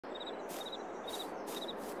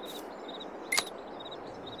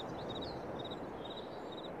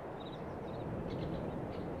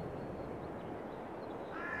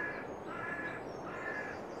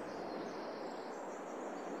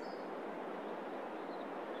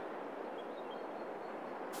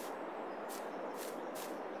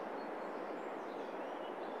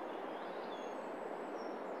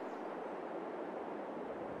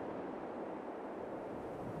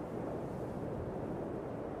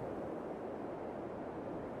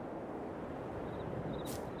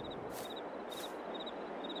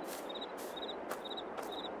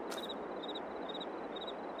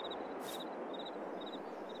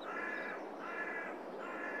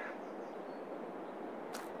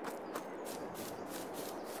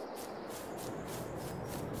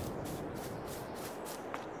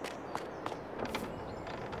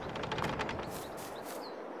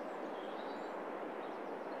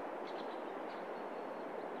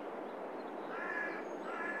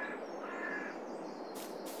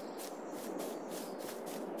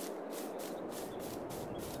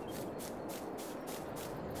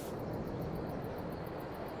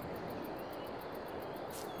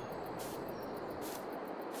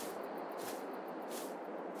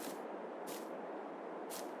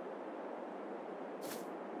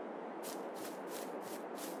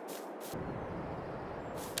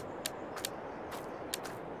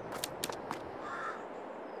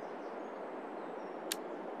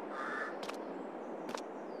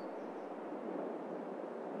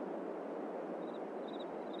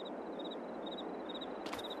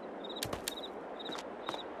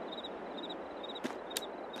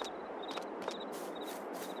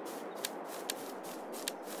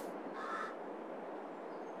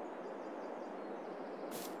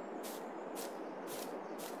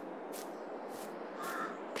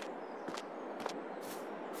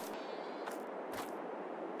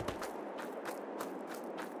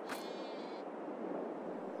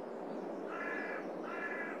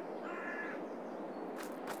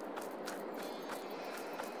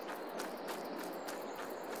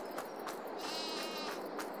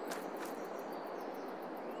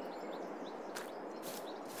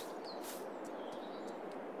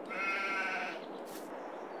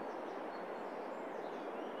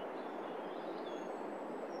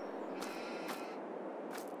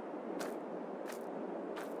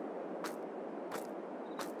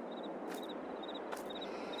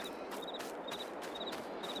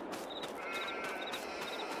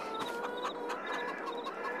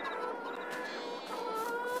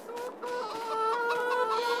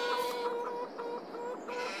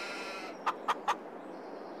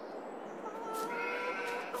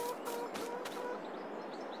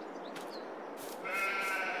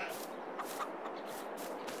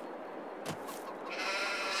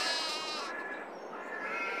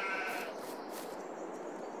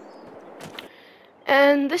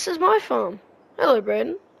And this is my farm. Hello,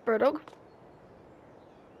 Braden. Brodog.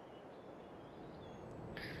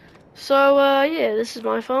 So, yeah, this is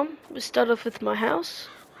my farm. We start off with my house.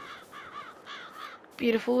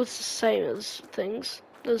 Beautiful, it's the same as things.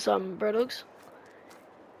 There's, Brodog's.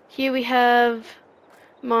 Here we have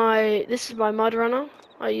this is my mud runner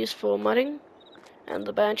I use for mudding. And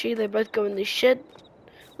the Banshee, they both go in this shed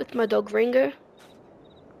with my dog Ringo.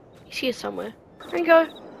 He's here somewhere. Ringo!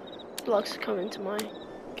 He likes to come into my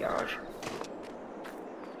garage.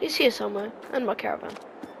 He's here somewhere, and my caravan.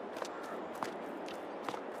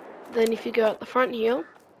 Then if you go out the front here,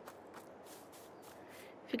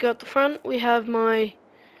 we have my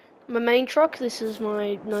main truck. This is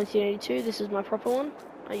my 1982. This is my proper one.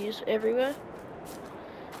 I use it everywhere.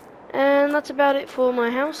 And that's about it for my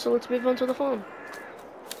house, so let's move on to the farm.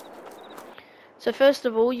 So first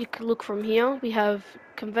of all, you can look from here. We have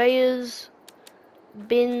conveyors,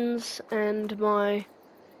 bins, and my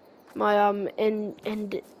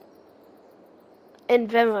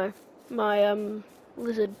Vemo, my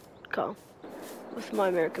lizard car with my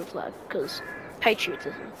American flag, because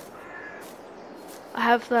patriotism. I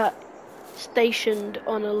have that stationed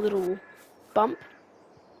on a little bump.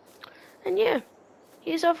 And yeah,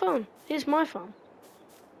 here's our farm. Here's my farm.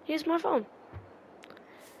 Here's my farm.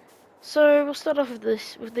 So we'll start off with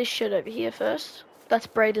this shed over here first. That's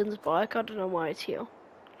Braden's bike. I don't know why it's here.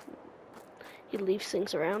 He leaves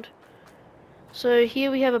things around. So here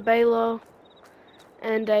we have a baler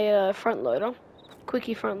and a front loader,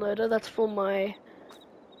 quickie front loader. That's for my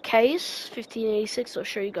case 1586. I'll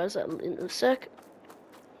show you guys that in a sec.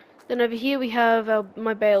 Then over here we have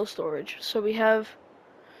my bale storage. So we have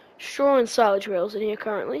straw and silage rails in here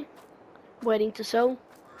currently, waiting to sell.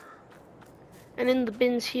 And in the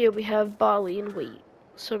bins here we have barley and wheat.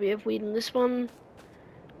 So we have wheat in this one,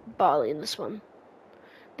 barley in this one.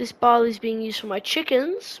 This barley is being used for my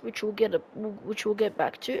chickens, which we'll get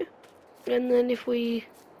back to. And then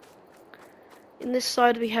in this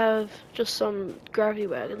side we have just some gravity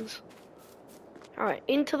wagons. Alright,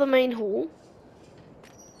 into the main hall.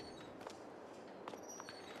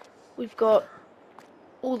 We've got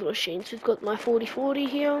all the machines. We've got my 4040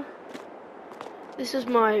 here. This is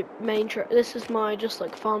my main this is my just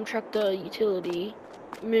like farm tractor utility,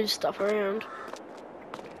 moves stuff around.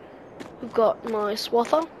 We've got my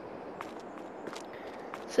swather.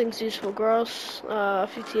 Things used for grass,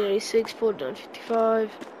 1586,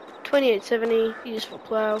 4955, 2870, used for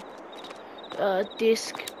plow,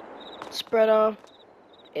 disc, spreader,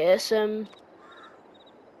 ASM,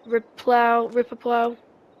 ripper plow,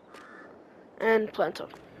 and planter,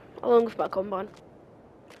 along with my combine.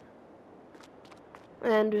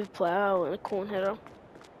 And with plow and a corn header.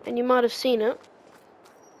 And you might have seen it,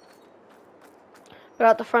 but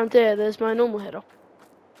at the front there's my normal header.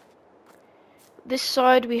 This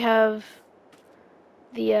side we have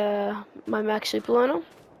my Max Superliner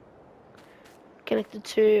connected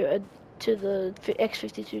to the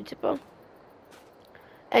X52 tipper,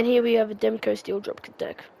 and here we have a Demco steel drop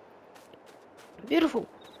deck. Beautiful.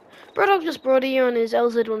 Brodog just brought here on his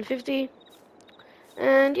LZ150,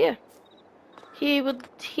 and yeah, he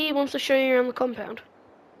wants to show you around the compound.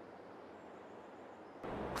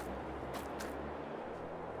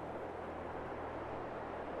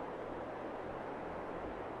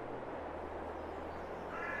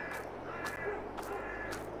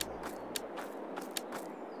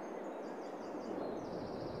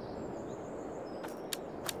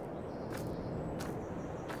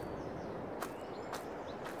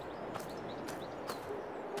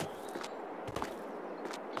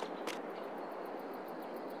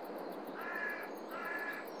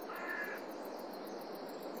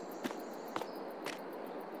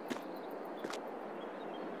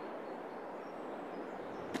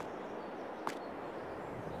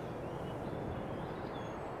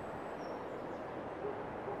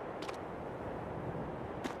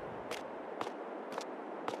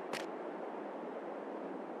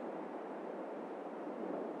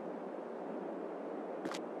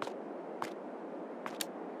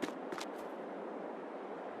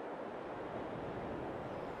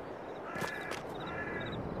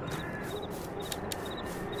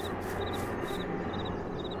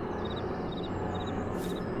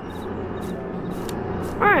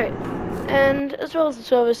 Alright, and as well as the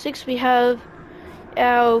 1206, we have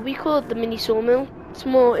we call it the mini sawmill.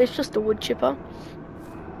 It's just a wood chipper.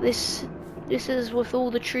 This is with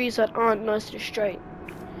all the trees that aren't nice and straight.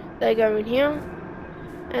 They go in here,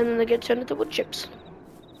 and then they get turned into wood chips.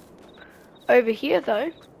 Over here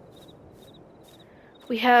though,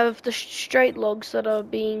 we have the straight logs that are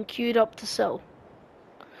being queued up to sell.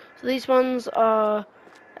 So these ones are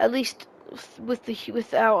at least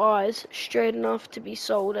with our eyes straight enough to be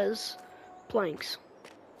sold as planks.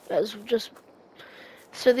 As just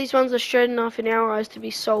so these ones are straight enough in our eyes to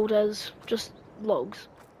be sold as just logs.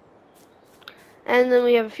 And then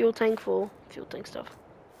we have a fuel tank for fuel tank stuff.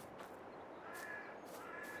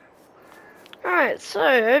 Alright, so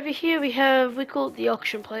over here we call it the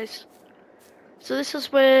auction place. So this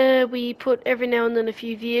is where we put every now and then a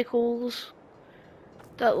few vehicles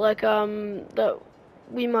that that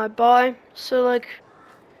we might buy. So like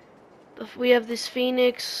we have this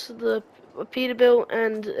Phoenix, a Peterbilt,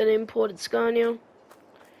 and an imported Scania,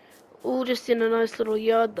 all just in a nice little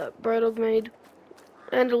yard that Brodog made,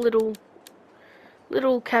 and a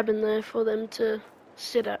little cabin there for them to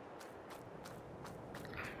sit at.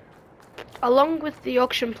 Along with the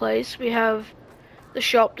auction place, we have the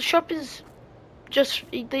shop. The shop is just,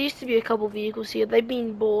 there used to be a couple vehicles here. They've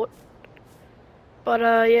been bought. But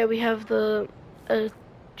yeah, we have a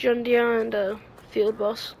John Deere and a Field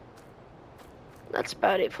Boss. That's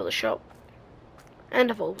about it for the shop. And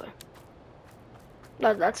a Volvo.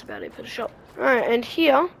 That's about it for the shop. Alright, and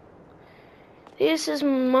here, this is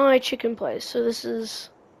my chicken place. So this is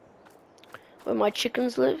where my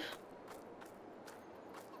chickens live.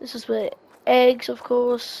 This is where eggs, of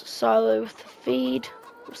course, silo with the feed,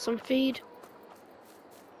 with some feed.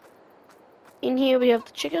 In here we have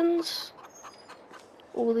the chickens.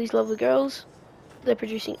 All these lovely girls. They're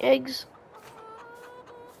producing eggs.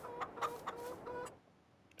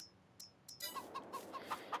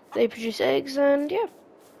 They produce eggs, and yeah,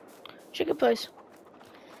 chicken place.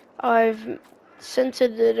 I've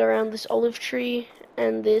centered it around this olive tree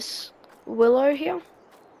and this willow here.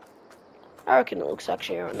 I reckon it looks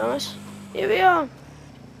actually nice. Here we are.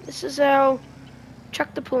 This is our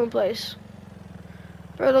tractor pulling place.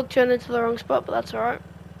 Brodog turned into the wrong spot, but that's alright.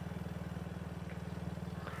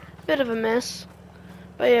 Bit of a mess.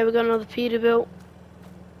 But yeah, we got another Peterbilt.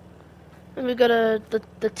 And we got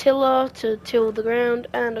the tiller to till the ground,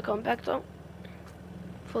 and a compactor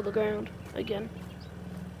for the ground again.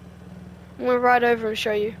 I'm gonna ride over and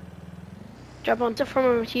show you. Jump onto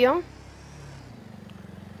from here.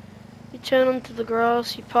 You turn onto the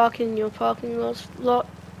grass, you park in your parking lot.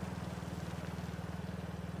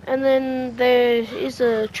 And then there is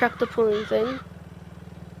a tractor pulling thing.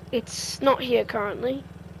 It's not here currently.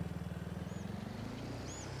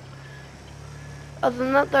 Other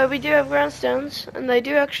than that though, we do have grandstands, and they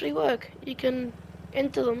do actually work. You can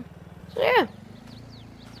enter them. So yeah,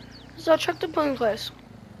 this is our tractor pulling place.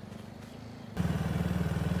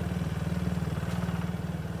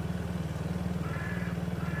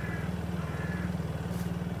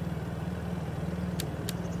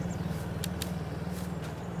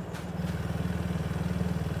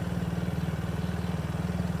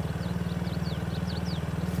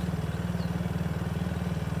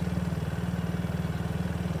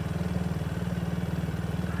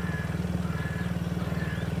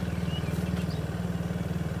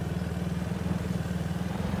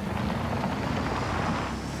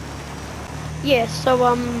 Yes, so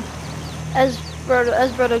as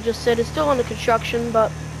Brodog just said, it's still under construction, but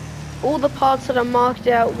all the parts that are marked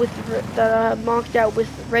out with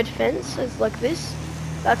red fence, as like this,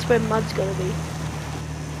 that's where mud's going to be.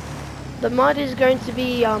 The mud is going to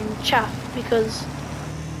be chaff, because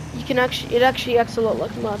it actually acts a lot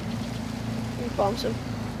like mud in farm sim.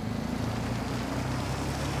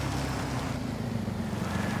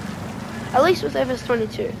 At least with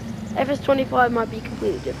Fs22. Fs25 might be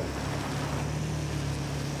completely different.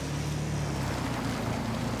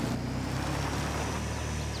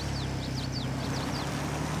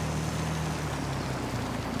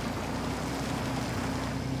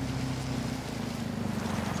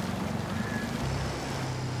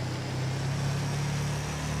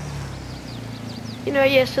 You know,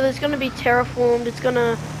 yeah, so there's going to be terraformed, it's going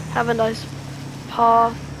to have a nice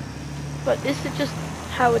path, but this is just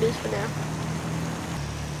how it is for now.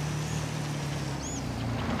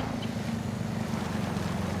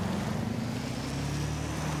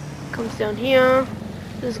 Comes down here,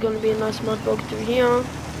 there's going to be a nice mud bog through here,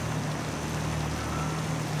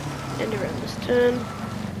 and around this turn.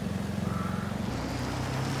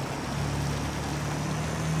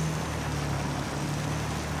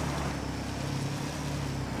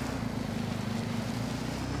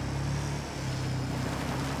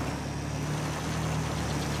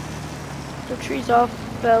 The trees are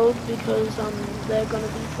felled because they're going to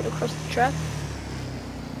be put across the track.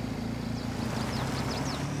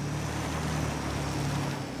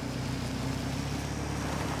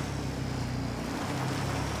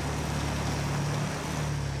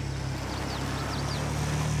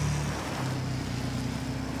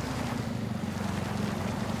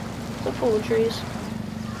 It's full of trees.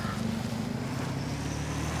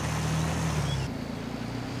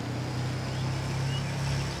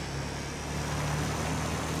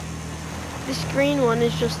 This green one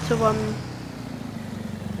is just to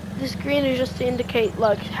this green is just to indicate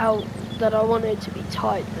like how that I want it to be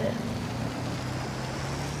tight there.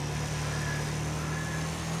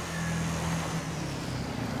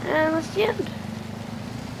 And that's the end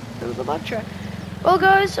of the bug track. Well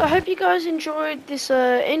guys, I hope you guys enjoyed this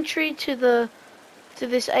entry to this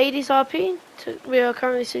 80s RP. We are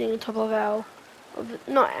currently sitting on top of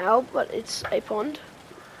not owl, but it's a pond.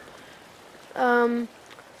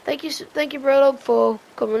 Thank you Brodog for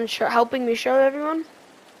coming and helping me show everyone.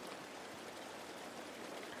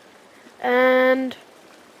 And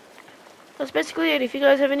that's basically it. If you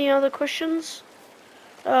guys have any other questions,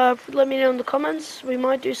 let me know in the comments. We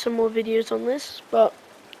might do some more videos on this, but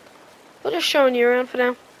we're just showing you around for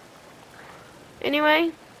now.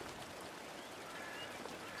 Anyway,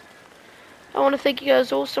 I want to thank you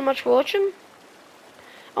guys all so much for watching.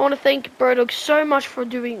 I want to thank Brodog so much for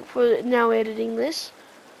now editing this.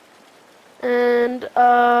 And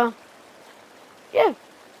yeah,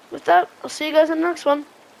 with that, I'll see you guys in the next one.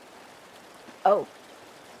 Oh,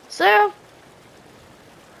 see ya.